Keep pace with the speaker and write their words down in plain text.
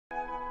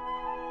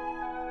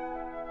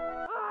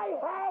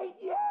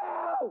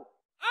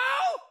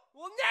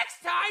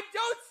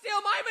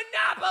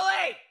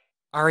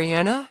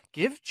Ariana,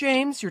 give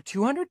James your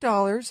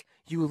 $200.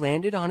 You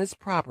landed on his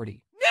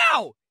property.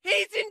 No!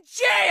 He's in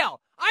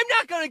jail! I'm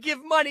not gonna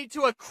give money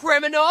to a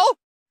criminal!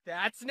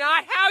 That's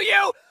not how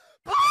you...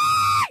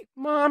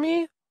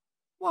 Mommy,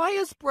 why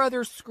is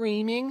brother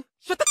screaming?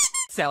 Shut the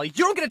Sally,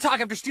 you don't get to talk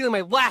after stealing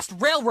my last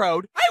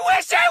railroad! I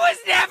wish I was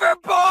never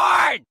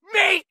born!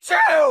 Me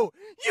too!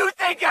 You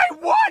think I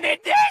wanted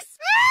this?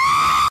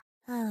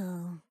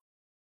 Oh,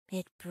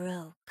 it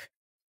broke.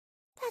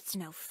 That's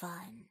no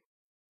fun.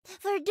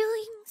 For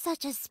doing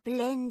such a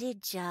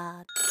splendid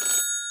job.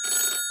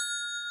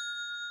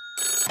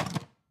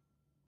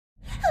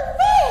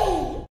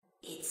 Hooray!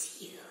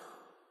 It's you.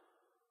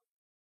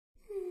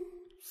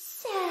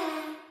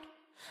 Sad.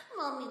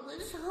 Mommy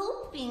was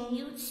hoping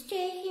you'd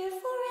stay here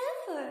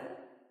forever.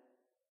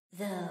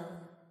 Though,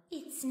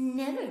 it's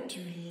never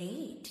too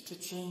late to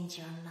change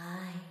your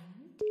mind.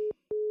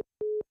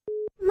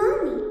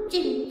 Mommy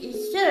didn't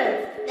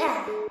deserve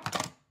that.